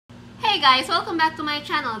guys, welcome back to my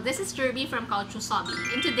channel. This is Jirbie from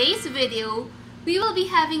Couchwasabi. In today's video, we will be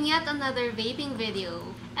having yet another vaping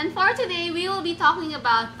video. And for today, we will be talking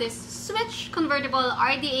about this switch convertible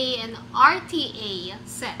RDA and RTA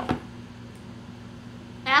set.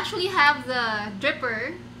 I actually have the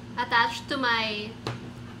dripper attached to my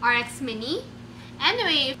RX Mini.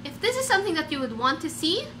 Anyway, if this is something that you would want to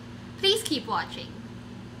see, please keep watching.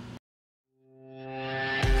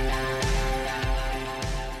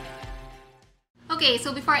 Okay,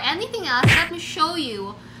 so before anything else, let me show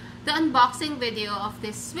you the unboxing video of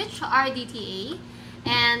this Switch RDTA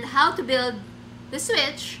and how to build the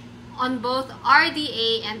Switch on both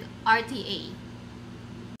RDA and RTA.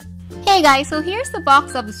 Hey guys, so here's the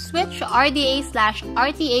box of Switch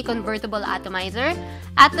RDA/RTA convertible atomizer.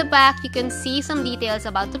 At the back, you can see some details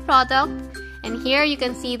about the product, and here you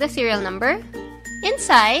can see the serial number.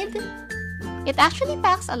 Inside, it actually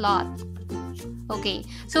packs a lot. Okay,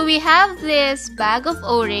 so we have this bag of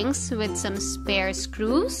O-rings with some spare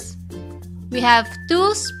screws. We have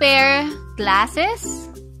 2 spare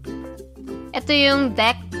glasses. Ito yung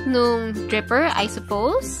deck nung dripper, I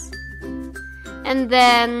suppose. And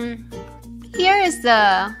then, here is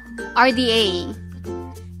the RDA.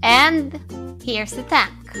 And here's the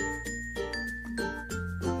tank.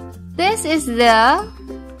 This is the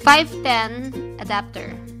 510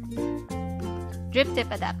 adapter. Drip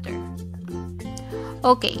tip adapter.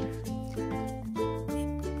 Okay,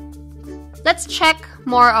 let's check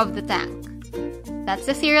more of the tank. That's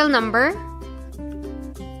the serial number.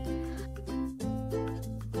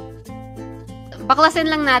 Baklasin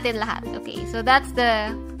lang natin lahat. Okay, so that's the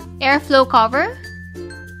airflow cover.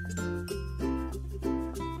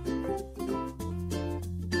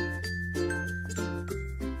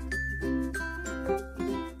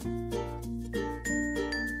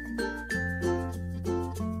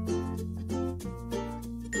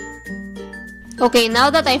 Okay, now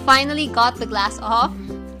that I finally got the glass off,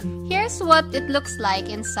 here's what it looks like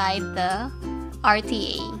inside the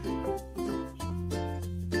RTA.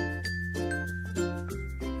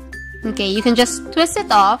 Okay, you can just twist it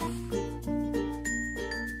off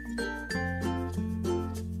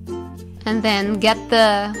and then get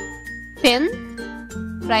the pin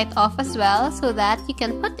right off as well so that you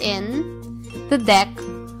can put in the deck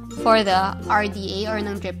for the RDA or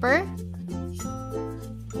ng dripper.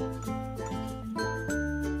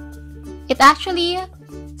 It actually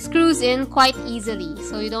screws in quite easily,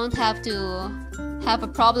 so you don't have to have a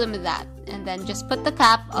problem with that. And then just put the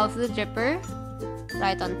cap of the dripper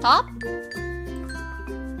right on top.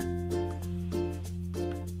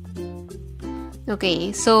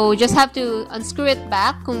 Okay, so just have to unscrew it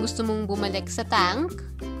back kung gusto mong bumalik sa tank.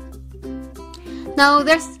 Now,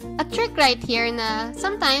 there's a trick right here na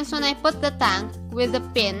sometimes when I put the tank with the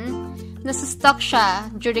pin, nasa-stuck siya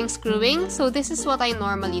during screwing. So this is what I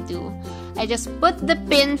normally do. I just put the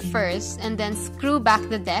pin first and then screw back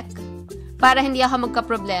the deck para hindi ako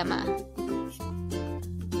magka-problema.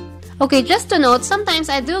 Okay, just to note, sometimes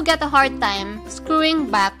I do get a hard time screwing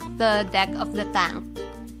back the deck of the tank.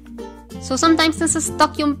 So sometimes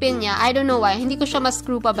nasa-stuck yung pin niya. I don't know why. Hindi ko siya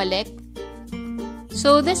ma-screw pabalik.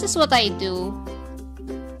 So this is what I do.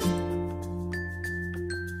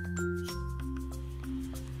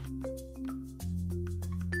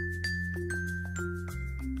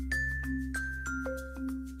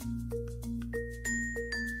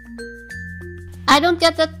 I don't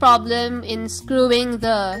get that problem in screwing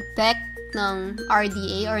the deck ng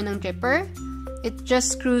RDA or ng dripper. It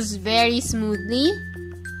just screws very smoothly.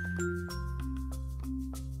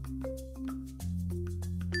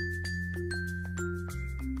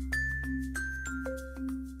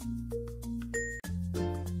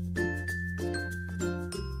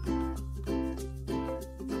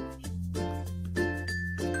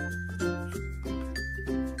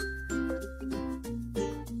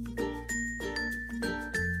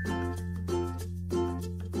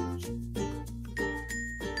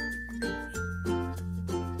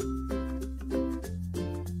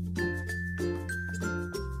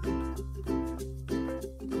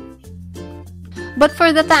 But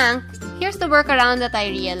for the tank, here's the workaround that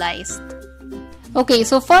I realized. Okay,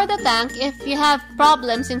 so for the tank, if you have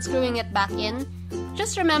problems in screwing it back in,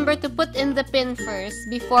 just remember to put in the pin first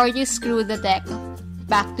before you screw the deck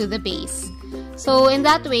back to the base. So in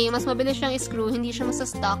that way, mas mabilis siyang i-screw, hindi siya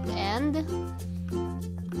masa-stuck, and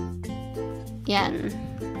yan.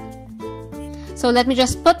 So let me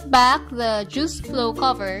just put back the juice flow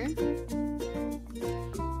cover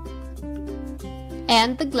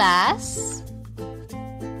and the glass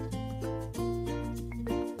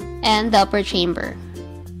and the upper chamber.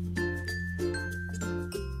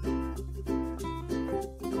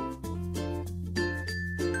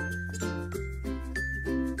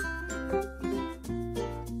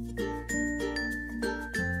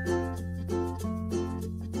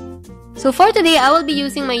 So for today, I will be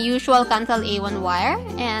using my usual Cantal A1 wire,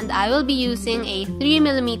 and I will be using a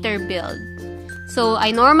 3mm build. So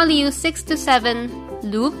I normally use 6 to 7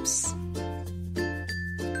 loops.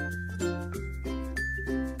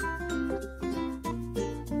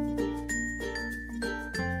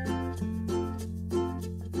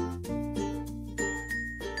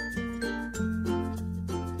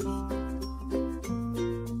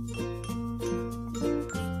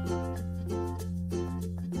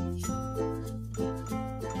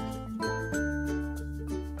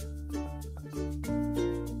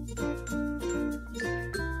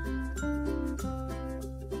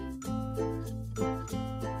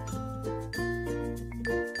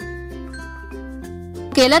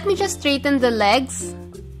 Okay, let me just straighten the legs,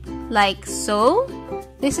 like so.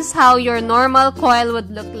 This is how your normal coil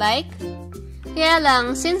would look like. Kaya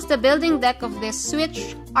lang, since the building deck of this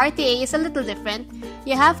switch RTA is a little different,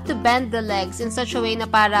 you have to bend the legs in such a way na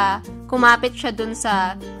para kumapit siya dun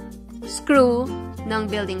sa screw ng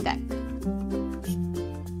building deck.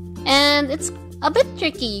 And it's a bit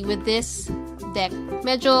tricky with this deck.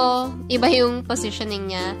 Medyo iba yung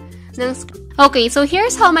positioning niya. Okay, so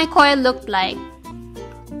here's how my coil looked like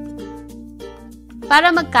para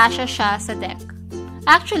magkasya siya sa deck.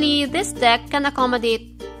 Actually, this deck can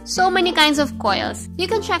accommodate so many kinds of coils. You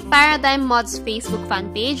can check Paradigm Mod's Facebook fan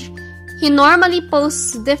page. He normally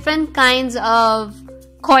posts different kinds of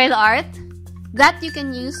coil art that you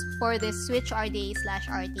can use for this switch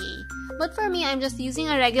RDA/RTA. But for me, I'm just using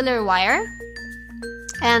a regular wire.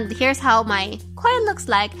 And here's how my coil looks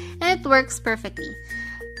like, and it works perfectly.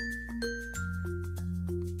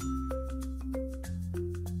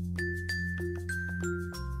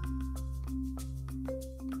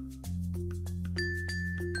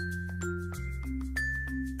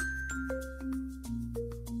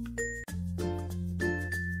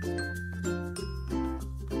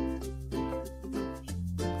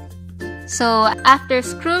 So after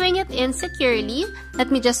screwing it in securely, let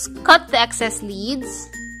me just cut the excess leads.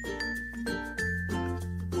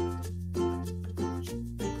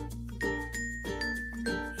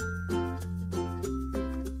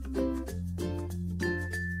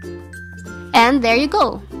 And there you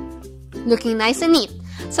go. Looking nice and neat.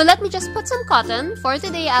 So let me just put some cotton. For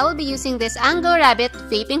today, I will be using this Angorabbit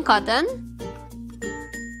Vape Cotton.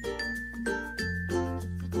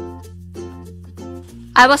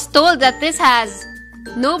 I was told that this has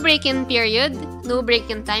no break-in period, no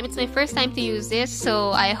break-in time. It's my first time to use this,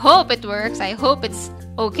 so I hope it works. I hope it's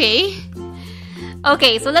okay.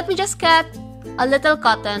 Okay, so let me just cut a little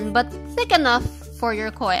cotton, but thick enough for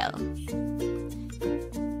your coil.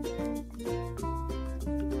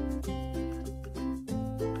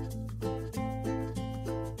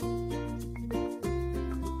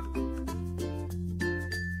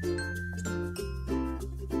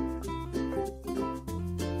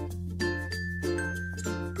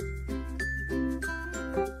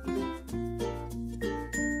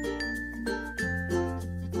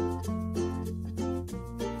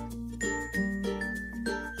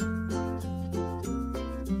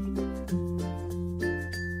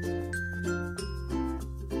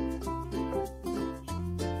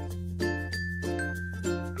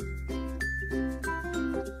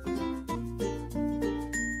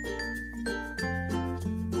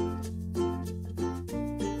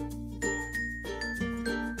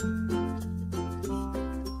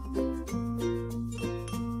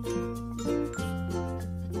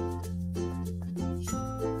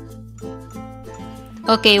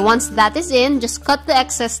 Okay, once that is in, just cut the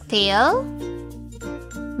excess tail.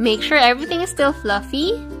 Make sure everything is still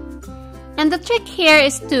fluffy. And the trick here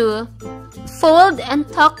is to fold and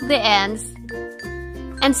tuck the ends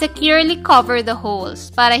and securely cover the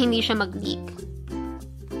holes para hindi siya mag-leak.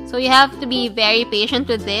 So you have to be very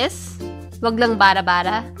patient with this. Wag lang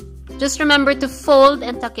bara-bara. Just remember to fold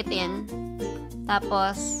and tuck it in.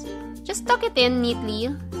 Tapos, just tuck it in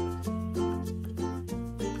neatly.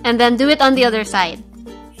 And then do it on the other side.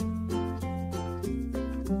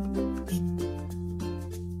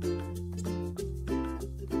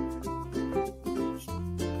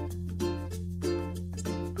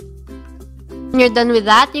 When you're done with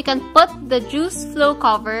that, you can put the juice flow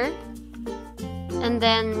cover and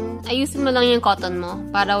then ayusin mo lang yung cotton mo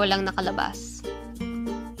para walang nakalabas.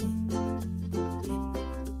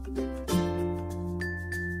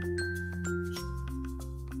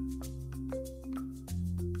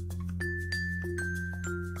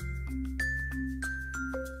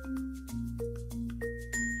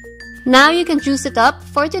 Now you can juice it up.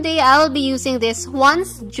 For today, I will be using this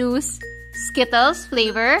Once Juice Skittles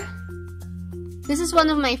flavor. This is one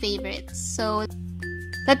of my favorites. So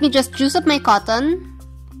let me just juice up my cotton.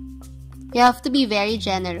 You have to be very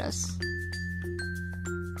generous.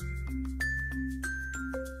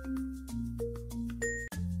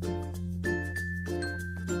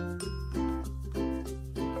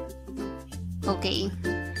 Okay,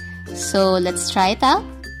 so let's try it out.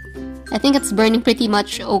 I think it's burning pretty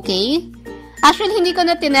much okay. Actually, hindi ko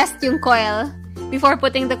na tinest yung coil before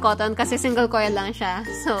putting the cotton kasi single coil lang siya.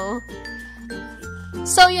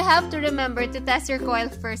 So you have to remember to test your coil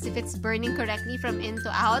first if it's burning correctly from in to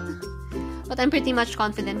out. But I'm pretty much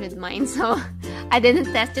confident with mine, so I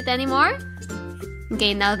didn't test it anymore.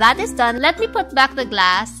 Okay, now that is done, let me put back the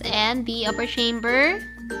glass and the upper chamber.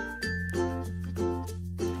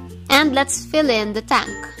 And let's fill in the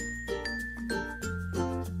tank.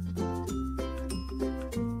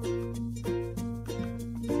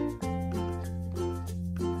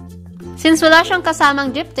 Since wala siyang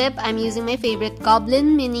kasamang drip tip, I'm using my favorite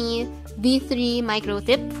Goblin Mini V3 micro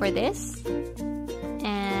tip for this.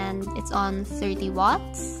 And it's on 30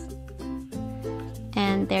 watts.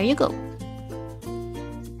 And there you go.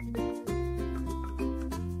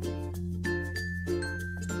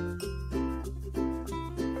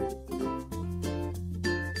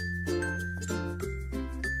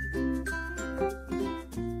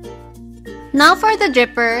 Now for the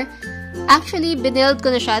dripper, actually, binild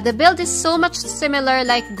ko na siya. The build is so much similar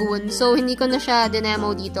like Goon, so hindi ko na siya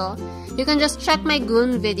dinemo dito. You can just check my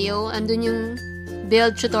Goon video, andun yung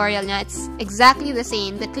build tutorial niya. It's exactly the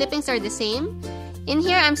same. The clippings are the same. In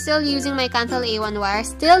here, I'm still using my Cantal A1 wire,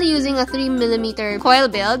 still using a 3mm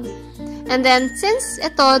coil build. And then, since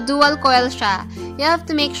ito, dual coil siya, you have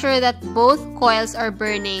to make sure that both coils are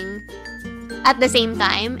burning at the same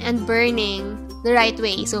time and burning the right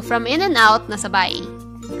way. So, from in and out, nasabay.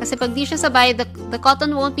 Kasi pag di siya sabay, the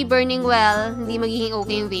cotton won't be burning well, hindi magiging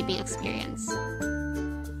okay yung vaping experience.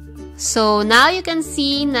 So, now you can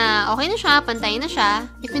see na okay na siya, pantay na siya.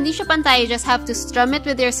 If hindi siya pantay, you just have to strum it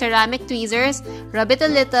with your ceramic tweezers, rub it a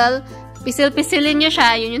little, pisil-pisilin niyo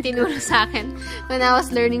siya, yun yung tinuro sa akin when I was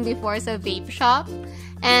learning before sa vape shop.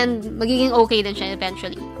 And magiging okay din siya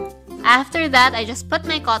eventually. After that, I just put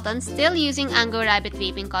my cotton, still using Angorabbit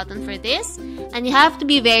Vape Cotton for this. And you have to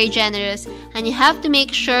be very generous. And you have to make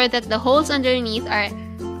sure that the holes underneath are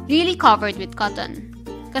really covered with cotton.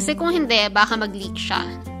 Kasi kung hindi, baka mag-leak siya.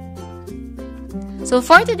 So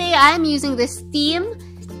for today, I am using this Steam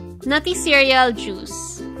Nutty Cereal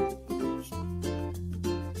Juice.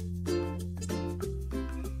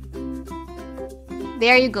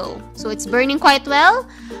 There you go. So it's burning quite well.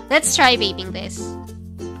 Let's try vaping this.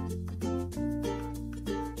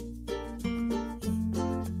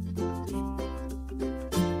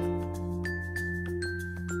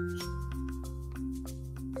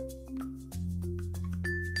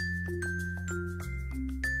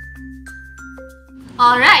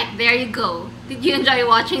 Alright, there you go. Did you enjoy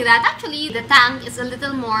watching that? Actually, the tank is a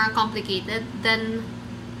little more complicated than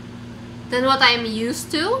what I'm used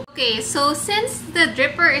to. Okay, so since the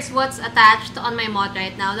dripper is what's attached on my mod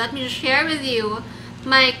right now, let me just share with you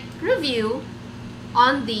my review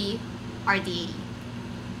on the RDTA.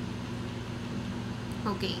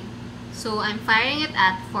 Okay, so I'm firing it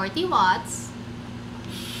at 40 watts.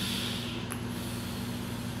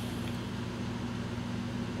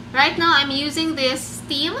 Right now, I'm using this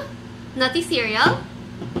Steam Nutty Cereal.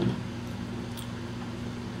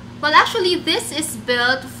 Well, actually, this is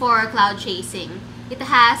built for cloud chasing. It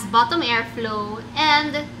has bottom airflow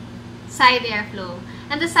and side airflow.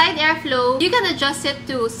 And the side airflow, you can adjust it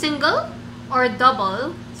to single or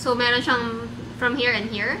double. So, meron siyang from here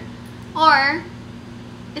and here. Or,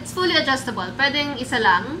 it's fully adjustable. Pwedeng isa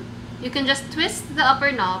lang. You can just twist the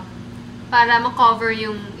upper knob para ma-cover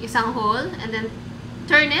yung isang hole and then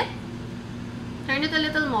turn it a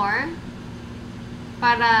little more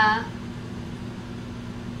para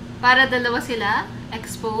dalawa sila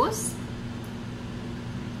exposed.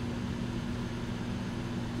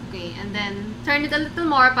 Okay, and then turn it a little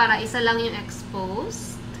more para isa lang yung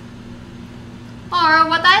exposed. Or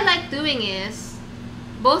what I like doing is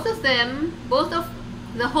both of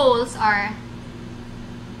the holes are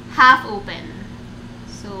half open.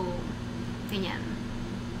 So, ganyan.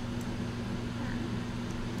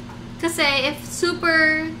 Kasi if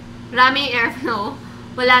super raming airflow,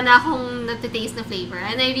 wala na akong natitaste na flavor.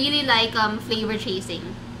 And I really like flavor chasing.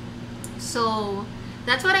 So,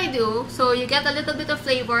 that's what I do. So, you get a little bit of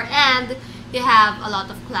flavor and you have a lot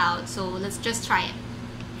of cloud. So, let's just try it.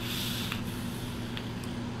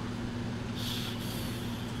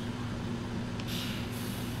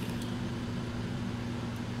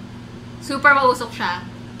 Super mausok siya.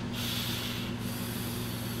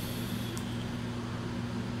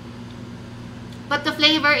 But the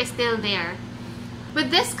flavor is still there.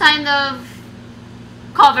 with this kind of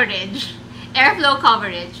coverage, airflow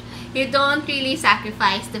coverage, you don't really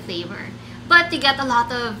sacrifice the flavor, but you get a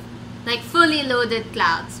lot of like fully loaded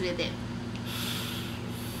clouds with it.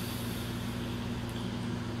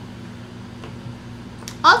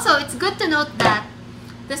 Also, it's good to note that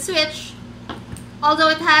the switch, although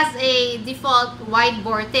it has a default wide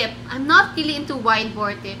bore tip, I'm not really into wide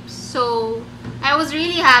bore tips, so I was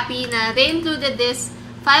really happy na they included this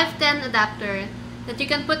 510 adapter that you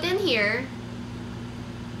can put in here.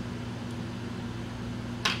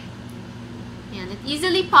 And it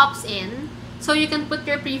easily pops in, so you can put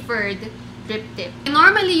your preferred drip tip. I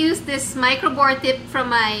normally use this micro bore tip from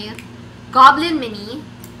my Goblin Mini.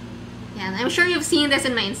 Yan, I'm sure you've seen this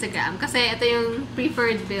in my Instagram kasi ito yung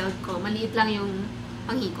preferred build ko. Maliit lang yung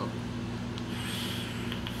panghigop.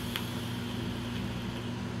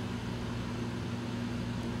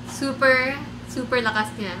 Super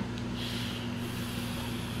lakas niya.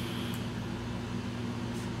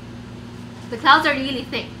 The clouds are really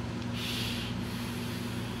thick.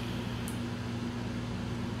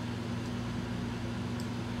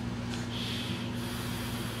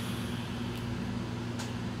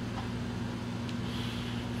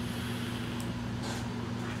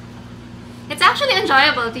 It's actually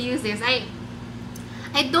enjoyable to use this. I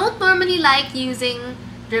don't normally like using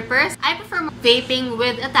drippers. I prefer vaping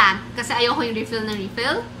with a tank kasi ayoko yung refill na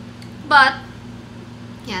refill. But,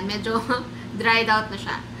 yan, medyo dried out na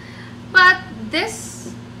siya. But,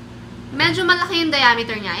 this, medyo malaki yung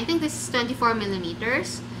diameter niya. I think this is 24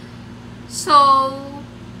 millimeters. So,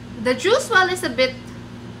 the juice well is a bit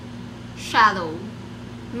shallow.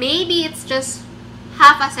 Maybe it's just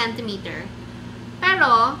half a centimeter.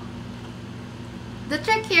 Pero, the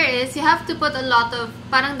trick here is you have to put a lot of,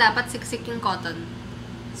 parang dapat siksik yung cotton.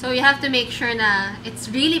 So you have to make sure na it's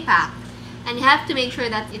really packed. And you have to make sure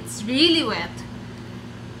that it's really wet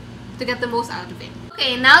to get the most out of it.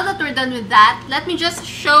 Okay, now that we're done with that, let me just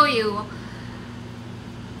show you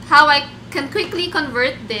how I can quickly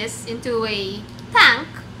convert this into a tank.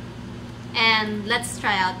 And let's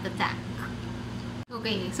try out the tank.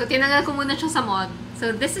 Okay, so tinanggal ko muna siya sa mod.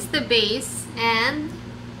 So this is the base and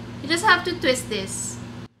you just have to twist this.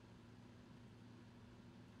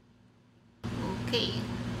 Okay.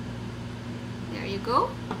 There you go.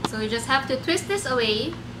 So you just have to twist this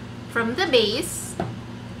away from the base.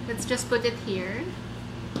 Let's just put it here.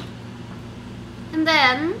 And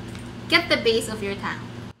then, get the base of your tank.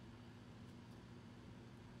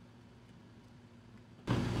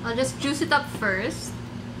 I'll just juice it up first.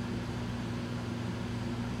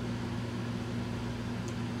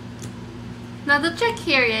 Now, the trick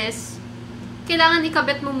here is, kailangan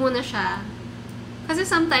ikabit mo muna siya. Kasi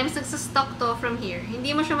sometimes, nagsastuck to from here.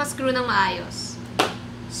 Hindi mo siya ma-screw ng maayos.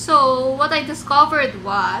 So, what I discovered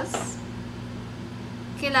was,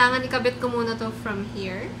 kailangan ikabit ko muna to from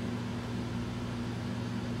here.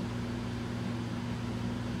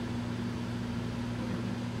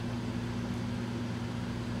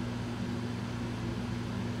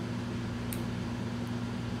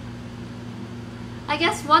 I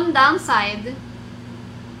guess one downside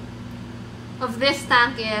of this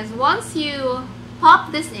tank is once you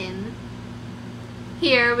pop this in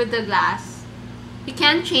here with the glass, you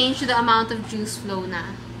can change the amount of juice flow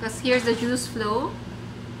na. Because here's the juice flow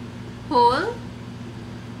hole.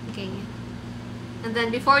 Okay. And then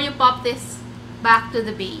before you pop this back to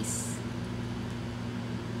the base.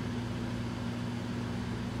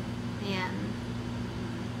 Ayan.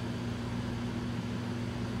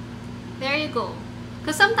 There you go.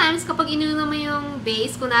 Because sometimes, kapag inuno mo yung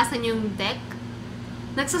base, kung nasan yung deck,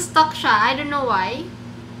 nagsastuck siya. I don't know why.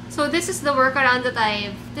 So, this is the workaround that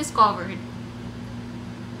I've discovered.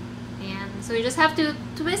 Ayan. So, you just have to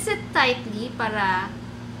twist it tightly para...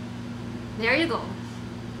 There you go.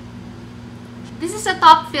 This is a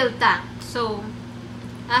top-filled tank. So,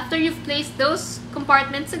 after you've placed those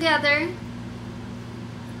compartments together,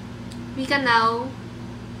 we can now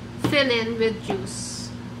fill in with juice.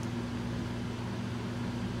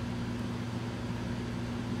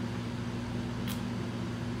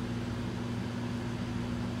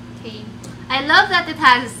 Okay. I love that it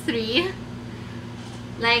has 3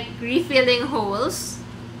 like refilling holes.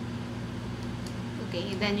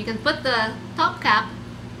 Okay, then you can put the top cap,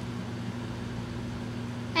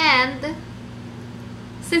 and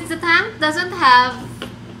since the tank doesn't have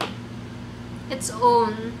its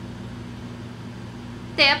own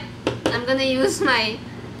tip, I'm gonna use my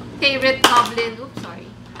favorite Goblin,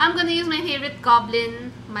 I'm gonna use my favorite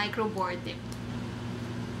Goblin micro bore tip.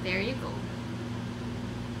 There you go.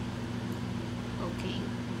 Okay.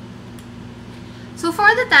 So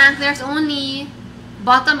for the tank, there's only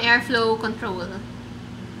bottom airflow control.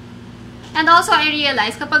 And also, I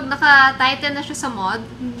realized, kapag naka-tighten na siya sa mod,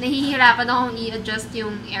 nahihirapan akong i-adjust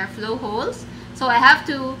yung airflow holes. So, I have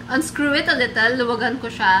to unscrew it a little, luwagan ko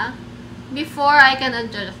siya, before I can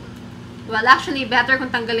adjust. Well, actually, better kung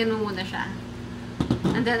tanggalin mo muna siya.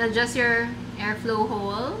 And then, adjust your airflow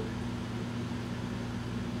hole.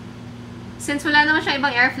 Since wala naman siya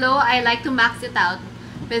ibang airflow, I like to max it out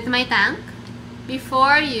with my tank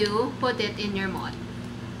before you put it in your mod.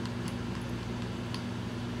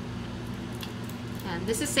 And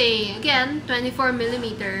this is a, again,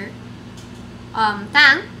 24mm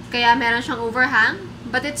tank. Kaya meron siyang overhang.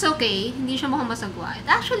 But it's okay. Hindi siya mukhang masagwa. It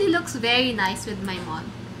actually looks very nice with my mod.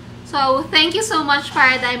 So, thank you so much,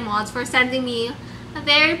 Paradigm Mods, for sending me a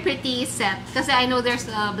very pretty set. Kasi I know there's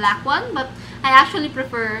a black one, but I actually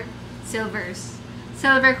prefer silvers.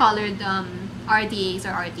 Silver-colored RDAs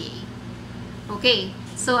or RTA. Okay.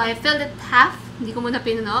 So, I filled it half. Hindi ko muna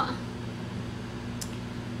pinuno.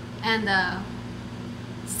 And,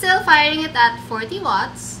 still firing it at 40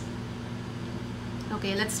 watts.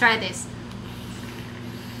 Okay, let's try this.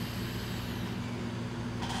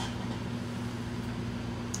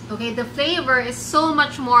 Okay, the flavor is so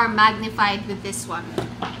much more magnified with this one.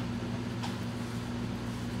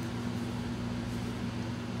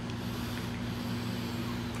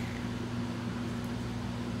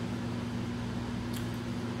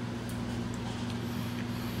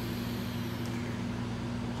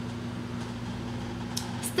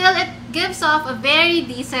 Still, it gives off a very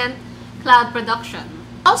decent cloud production.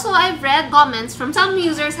 Also, I've read comments from some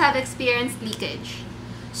users have experienced leakage.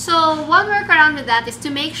 So, one workaround with that is to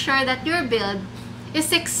make sure that your build is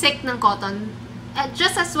siksik ng cotton.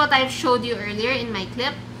 Just as what I've showed you earlier in my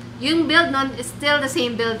clip, yung build nun is still the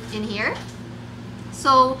same build in here.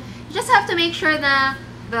 So, you just have to make sure that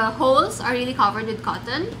the holes are really covered with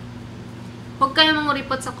cotton. Huwag kayo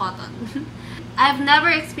manguripot sa cotton. I've never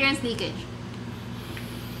experienced leakage.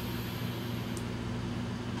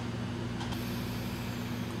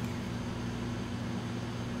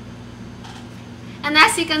 And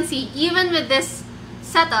as you can see, even with this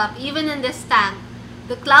setup, even in this tank,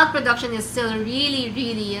 the cloud production is still really,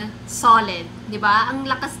 really solid. Diba? Ang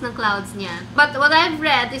lakas ng clouds niya. But what I've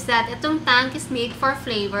read is that itong tank is made for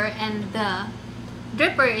flavor and the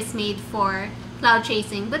dripper is made for cloud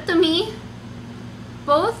chasing. But to me,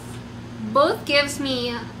 both gives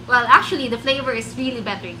me, well, actually the flavor is really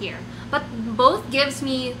better here. But both gives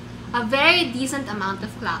me a very decent amount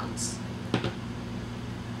of clouds.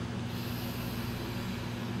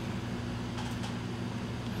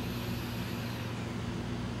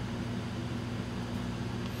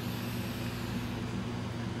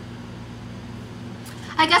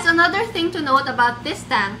 I guess another thing to note about this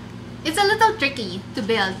tank, it's a little tricky to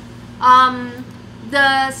build.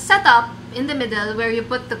 The setup in the middle where you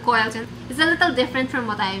put the coils in is a little different from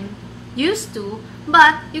what I'm used to,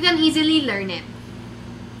 but you can easily learn it.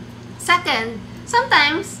 Second,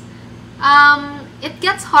 sometimes it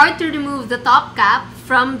gets hard to remove the top cap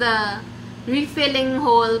from the refilling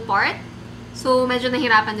hole part. So, medyo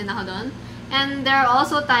nahirapan din ako doon. And there are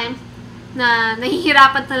also times na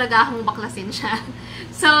nahihirapan talaga akong baklasin siya.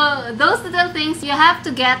 So, those little things you have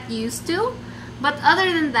to get used to. But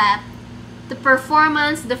other than that, the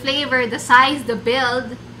performance, the flavor, the size, the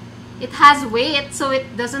build, it has weight so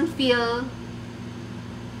it doesn't feel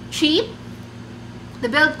cheap. The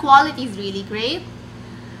build quality is really great.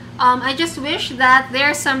 I just wish that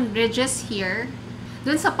there are some ridges here,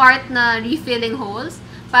 dun sa part na refilling holes,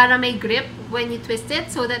 para may grip when you twist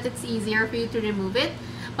it so that it's easier for you to remove it.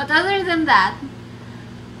 But other than that,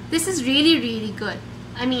 this is really, really good.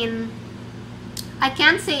 I mean, I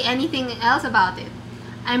can't say anything else about it.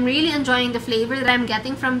 I'm really enjoying the flavor that I'm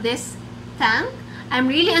getting from this tank. I'm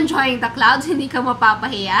really enjoying the clouds, hindi ka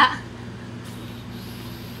mapapahiya.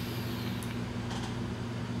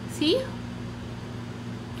 See?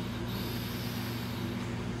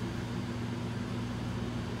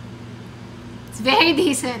 It's very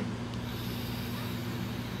decent.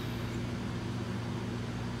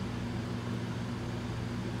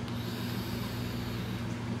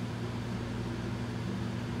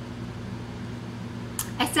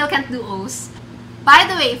 I still can't do O's. By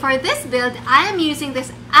the way, for this build, I am using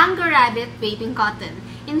this Angorabbit Vape Cotton.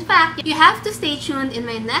 In fact, you have to stay tuned in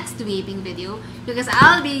my next vaping video because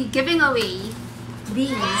I'll be giving away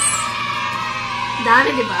these.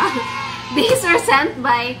 Dami, diba? These were sent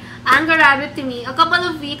by Angorabbit to me a couple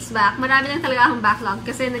of weeks back. Marami lang talaga akong backlog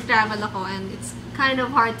kasi nag-travel ako and it's kind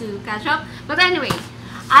of hard to catch up. But anyway,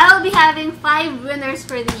 I'll be having 5 winners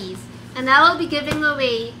for these. And I will be giving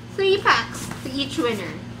away 3 packs to each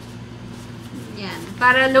winner. Yan.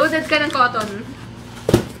 Para loaded ka ng cotton.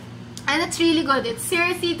 And it's really good. It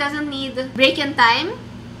seriously doesn't need break-in time.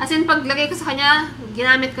 As in, paglagay ko sa kanya,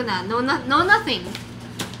 ginamit ko na. No nothing.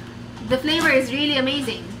 The flavor is really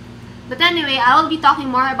amazing. But anyway, I will be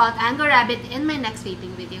talking more about Angorabbit in my next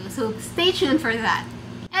vaping video. So stay tuned for that.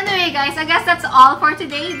 Anyway guys, I guess that's all for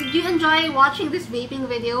today. Did you enjoy watching this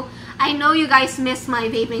vaping video? I know you guys miss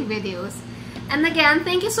my vaping videos. And again,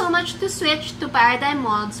 thank you so much to Switch to Paradigm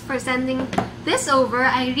Mods for sending this over.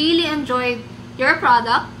 I really enjoyed your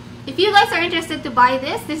product. If you guys are interested to buy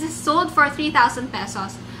this is sold for 3,000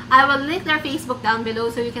 pesos. I will link their Facebook down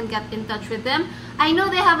below so you can get in touch with them. I know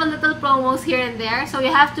they have a little promos here and there, so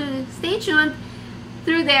you have to stay tuned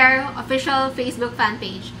through their official Facebook fan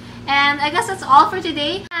page. And I guess that's all for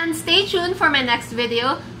today. And stay tuned for my next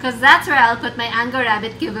video because that's where I'll put my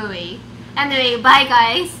Angorabbit giveaway. Anyway, bye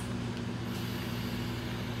guys!